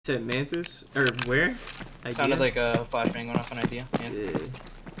Said Mantis? Or where? Idea? Sounded like a flashbang going off an idea. Yeah. Yeah.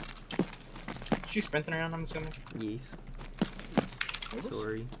 She's sprinting around, I'm assuming. Yes.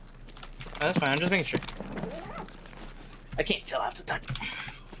 Sorry. Oh, that's fine, I'm just making sure. I can't tell half the time.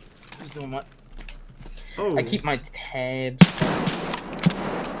 Who's doing what? Oh. I keep my tabs.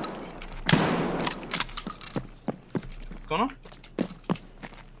 What's going on?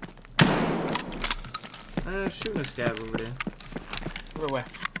 Shooting a scab over there. Where?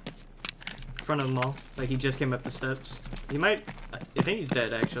 In front of the mall. Like he just came up the steps. He might. I think he's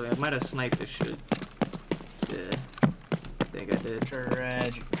dead actually. I might have sniped this shit. Yeah. I think I did.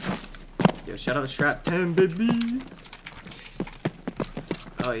 Tragic. Yo, shout out Strap 10, baby.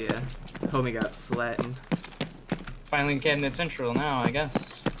 Oh yeah. Homie got flattened. Finally in Cabinet Central now, I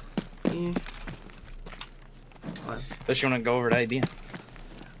guess. Yeah. What? Unless you want to go over the idea.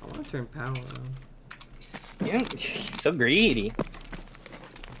 I want to turn power on. You know, so greedy.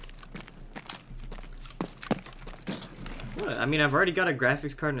 What? I mean, I've already got a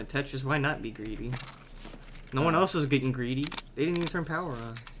graphics card and a Tetris. Why not be greedy? No one else is getting greedy. They didn't even turn power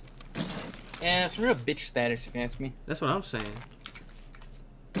on. Yeah, it's real bitch status if you ask me. That's what I'm saying.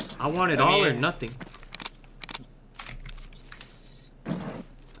 I want it all or nothing.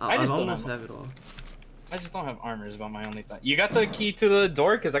 I almost have it all. I just don't have armor is about my only thought. You got the key to the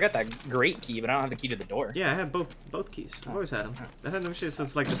door? Because I got that great key, but I don't have the key to the door. Yeah, I have both keys. I've always had them. I've had them shit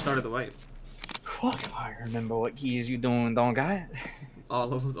since like the start of the wipe. Fuck, I remember what keys you don't got.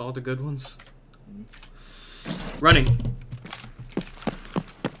 All the good ones. Running.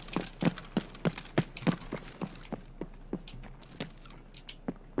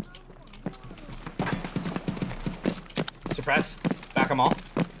 Suppressed. Back them all.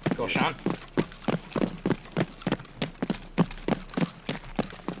 Go, Sean.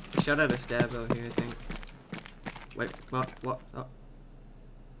 Shot at a stab out here, I think. Wait, what? Oh.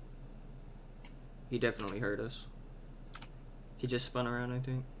 He definitely heard us. He just spun around, I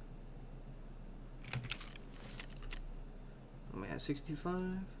think. Oh man,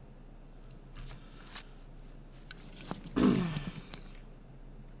 65.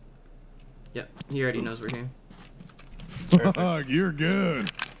 Yep, he already knows we're here. Fuck, you're good.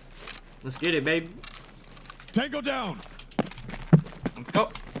 Let's get it, baby. Tango down. Let's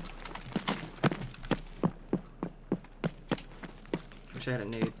go. Wish I had a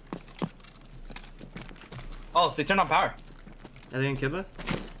nade. Oh, they turned on power. Are they in Kibba?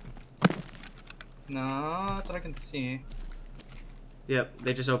 No, I thought I can see. Yep,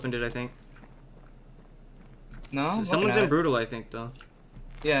 they just opened it, I think. No? Someone's in Brutal, I think, though.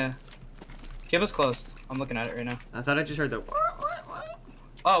 Yeah. Kibba's closed. I'm looking at it right now. I thought I just heard the...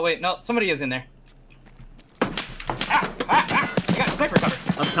 Oh, wait, no, somebody is in there. Ah! They got sniper cover.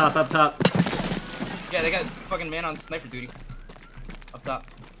 Up top. Yeah, they got fucking man on sniper duty. Up top.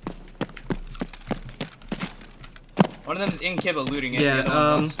 One of them's in Kibba looting it. Yeah,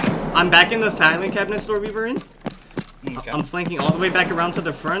 I'm back in the filing cabinet store we were in. Okay. I'm flanking all the way back around to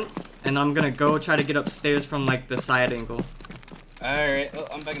the front, and I'm gonna go try to get upstairs from, like, the side angle. Alright, oh,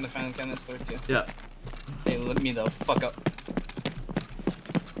 I'm back in the filing cabinet store, too. Yeah. Hey, let me the fuck up.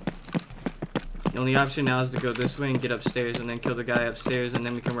 The only option now is to go this way and get upstairs, and then kill the guy upstairs, and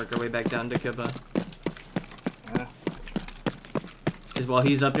then we can work our way back down to Kibba. Because while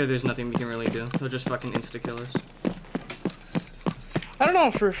he's up here, there's nothing we can really do. He'll just fucking insta-kill us. I don't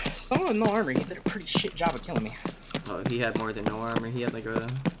know, for someone with no armor, he did a pretty shit job of killing me. Oh, he had more than no armor. He had like a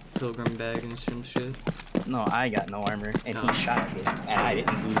pilgrim bag and some shit. No, I got no armor, and he shot me, and I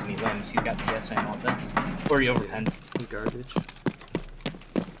didn't lose any limbs. He's got the yes and all this. Or he overpenned. He garbage.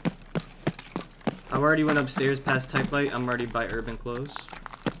 I already went upstairs past Type Light. I'm already by Urban Clothes.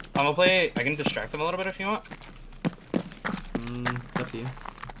 I'm gonna play. I can distract him a little bit if you want. It's up to you.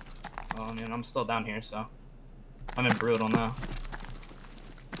 Well, I mean, I'm still down here, so I'm in Brutal now.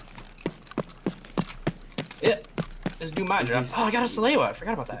 Yeah, let's do my job. Oh, I got a Salewa. I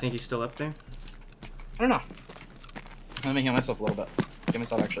forgot about that. You think he's still up there? I don't know. Let me heal myself a little bit. Give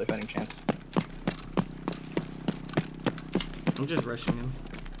myself actually a fighting chance. I'm just rushing him.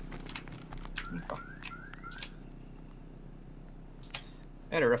 Okay.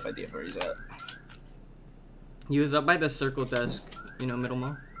 I had a rough idea of where he's at. He was up by the circle desk, you know, middle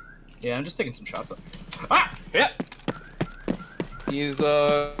mall. Yeah, I'm just taking some shots up. Ah! Yeah! He's,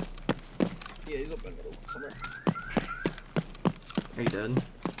 yeah, he's up in the middle somewhere. Are you dead?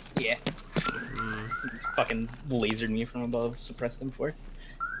 Yeah. He's fucking lasered me from above, suppressed him for.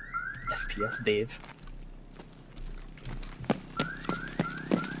 FPS Dave.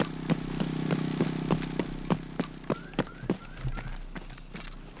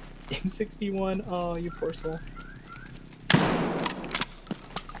 M61, oh, you poor soul.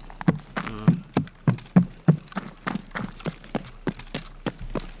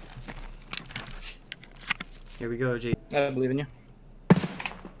 Here we go, J. I believe in you. It's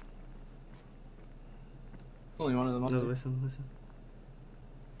only one of them. No, listen, listen.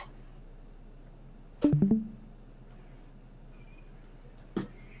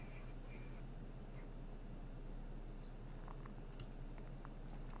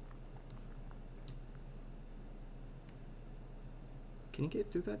 Can you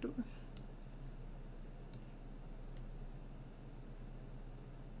get through that door?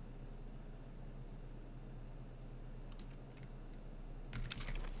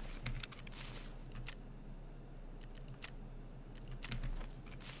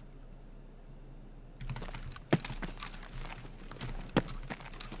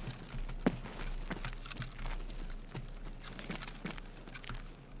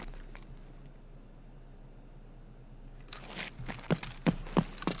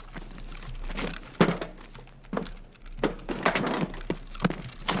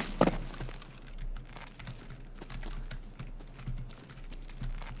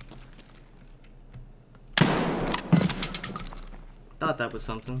 Thought that was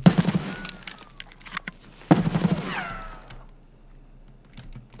something.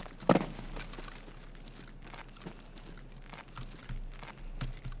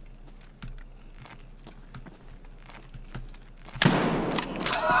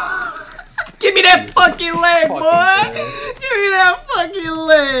 Give me that fucking leg, boy! Give me that fucking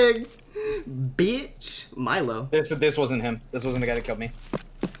leg! Bitch. Milo. This wasn't him. This wasn't the guy that killed me.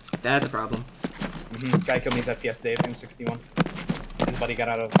 That's a problem. Guy killed me is FPS Dave, M61. His buddy got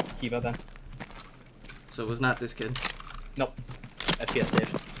out of Kiva then. So it was not this kid. Nope. FPS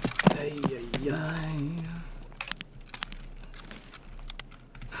Dave. Ay, ay,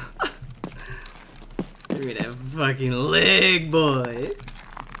 ay. Give me that fucking leg, boy.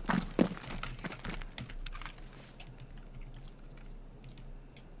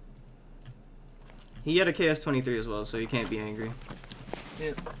 He had a KS-23 as well, so you can't be angry.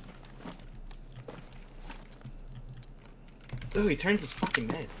 Yeah. Oh, he turns his fucking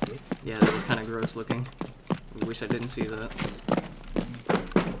meds, dude. Yeah, that was kind of gross looking. I wish I didn't see that.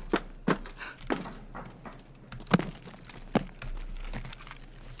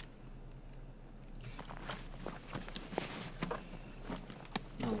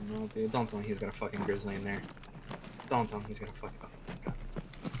 Oh no, dude. Don't tell me he's got a fucking grizzly in there. Don't tell me he's got a fucking... Oh, God.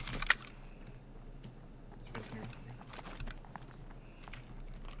 It's right there.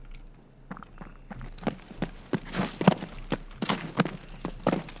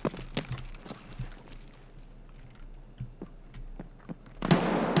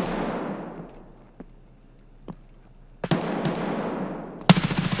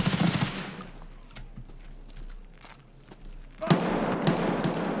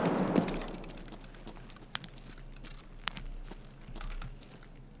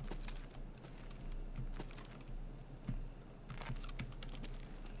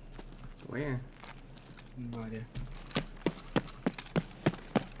 Where? No idea.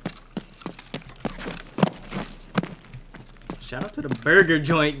 Shout out to the burger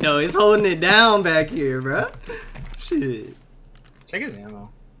joint, though. He's holding it down back here, bro. Shit. Check his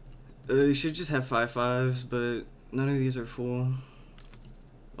ammo. You should just have 5.5s, but none of these are full.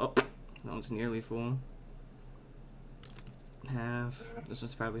 Oh, that one's nearly full. Half. This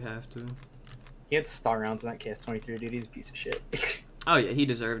one's probably half, too. He had star rounds in that KS-23, dude. He's a piece of shit. Oh, yeah, he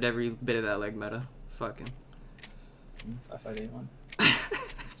deserved every bit of that leg meta. Fucking. 5581.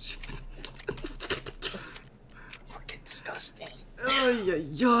 Fucking disgusting. Ay,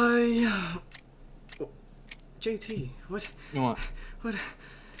 ay, ay. Oh, JT, what? What? What?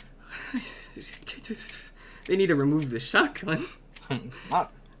 They need to remove the shotgun. It's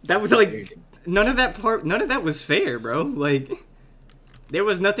not. That was like none of that was fair, bro. Like there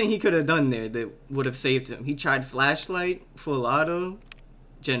was nothing he could have done there that would have saved him. He tried flashlight, full auto,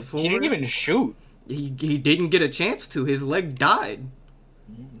 Gen 4. He didn't even shoot. He didn't get a chance to. His leg died.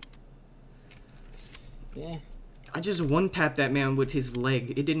 Yeah. I just one-tapped that man with his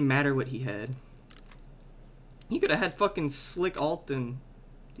leg. It didn't matter what he had. He could have had fucking slick alt and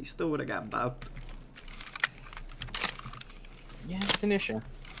he still would have got bopped. Yeah, it's an issue.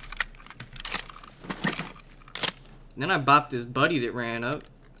 Then I bopped his buddy that ran up.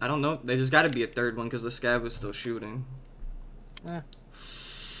 I don't know. There's got to be a third one because the scab was still shooting. Eh.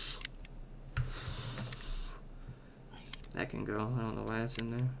 That can go. I don't know why it's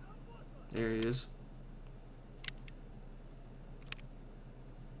in there. There he is.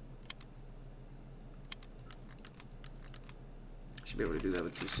 Should be able to do that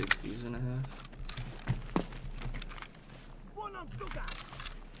with 260s and a half.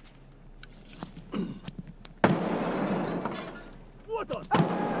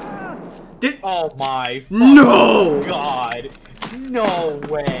 Oh my No! god. No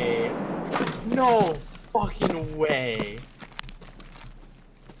way. No fucking way.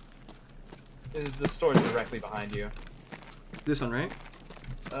 The store is directly behind you. This one, right?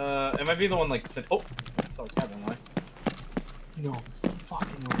 It might be the one like said. Oh, saw this guy run away. No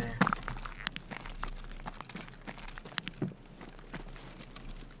fucking way.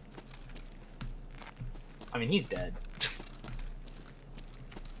 I mean, he's dead.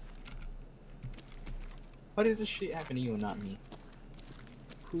 Why does this shit happen to you and not me?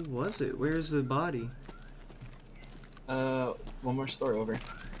 Who was it? Where's the body? One more store over.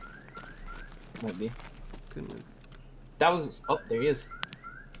 Might be. Couldn't have... That was. Oh, there he is.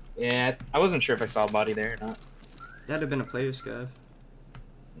 Yeah, I wasn't sure if I saw a body there or not. That'd have been a player scav.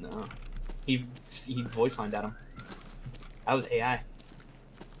 No. He voice lined at him. That was AI.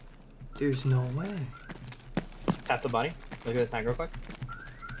 There's no way. Tap the body. Look at the tag real quick.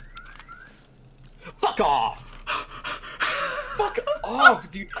 Fuck off! Fuck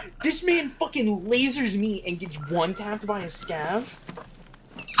off, dude. This man fucking lasers me and gets one tapped by a scav.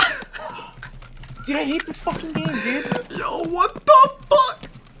 Dude, I hate this fucking game, dude. Yo, what the fuck?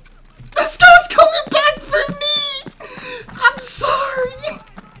 The scav's coming back for me! I'm sorry!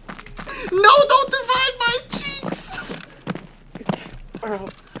 No, don't divide my cheeks! Bro,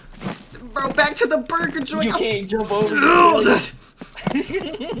 Bro, back to the burger joint. you can't jump over. No.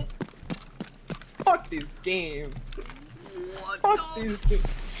 Fuck this game. What Fuck the this game.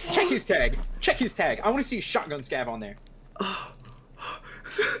 Check his tag. Check his tag. I want to see a shotgun scav on there.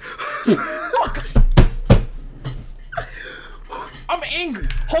 Fuck. I'm angry.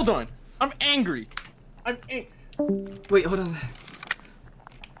 Hold on. I'm angry. Wait, hold on.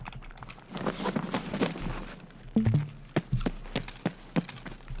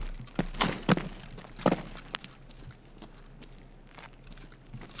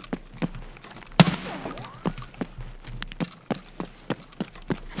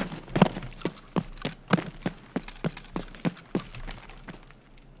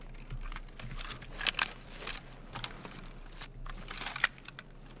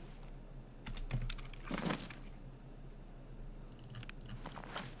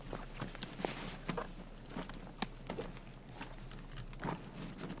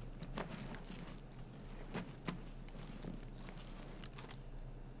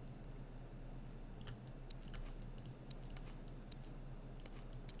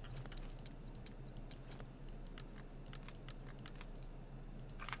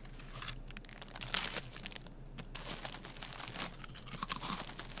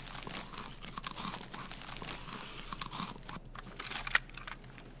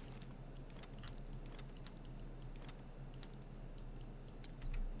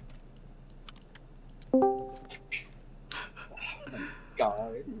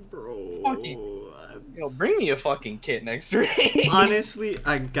 God. Bro. Yo, bring me a fucking kit next raid. Honestly,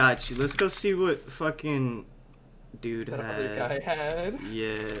 I got you. Let's go see what fucking dude That had. other guy had.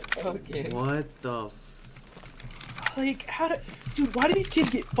 Yeah. Okay. What the Like, how did... Dude, why do these kids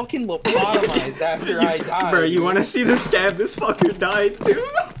get fucking lobotomized after I die? Bro, you wanna see the scab? This fucker died too?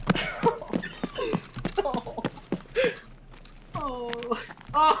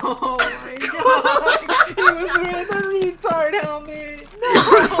 Oh my god! He was wearing the retard helmet! No!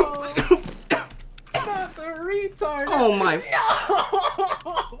 Not the retard Oh my.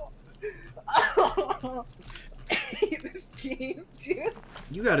 No! I hate this game, dude.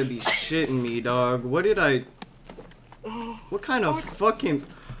 You gotta be shitting me, dog. What did I... What kind of fucking...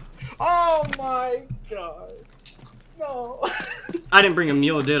 Oh my god. No. I didn't bring a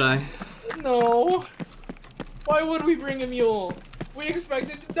mule, did I? No. Why would we bring a mule? We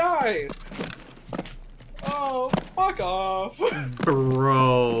expected to die. Oh, fuck off.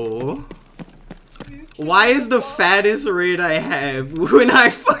 Bro. Why is the fattest raid I have when I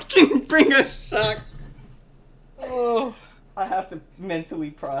fucking bring a shock? Oh. I have to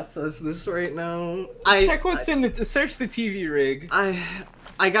mentally process this right now. Check what's in the... Search the TV rig.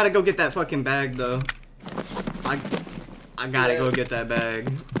 I gotta go get that fucking bag, though. I gotta go get that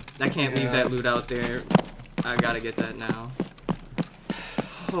bag. I can't leave that loot out there. I gotta get that now.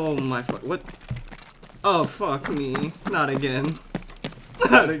 Oh my fuck. What? Oh, fuck me. Not again.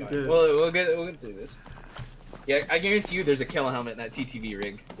 Not again. We'll get through this. Yeah, I guarantee you there's a killer helmet in that TTV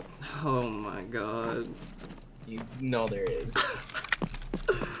rig. Oh my god. You know there is.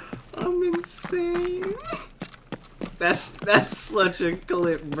 I'm insane. That's such a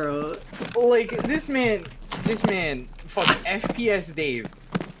clip, bro. Like, this man, fucking FPS Dave.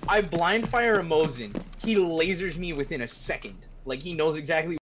 I blind fire a Mosin. He lasers me within a second. Like, he knows exactly